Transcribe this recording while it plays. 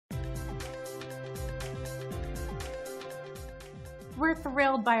We're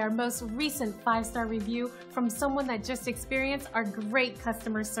thrilled by our most recent 5-star review from someone that just experienced our great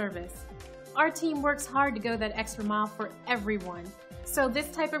customer service. Our team works hard to go that extra mile for everyone, so this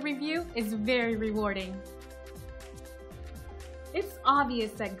type of review is very rewarding. It's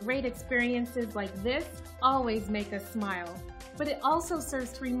obvious that great experiences like this always make us smile, but it also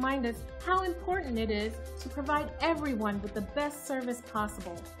serves to remind us how important it is to provide everyone with the best service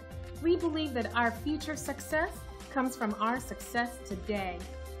possible. We believe that our future success comes from our success today.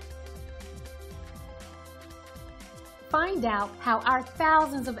 Find out how our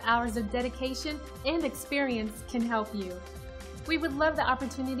thousands of hours of dedication and experience can help you. We would love the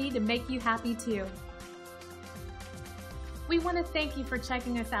opportunity to make you happy too. We want to thank you for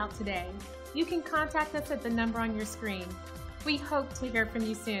checking us out today. You can contact us at the number on your screen. We hope to hear from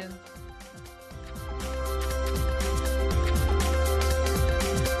you soon.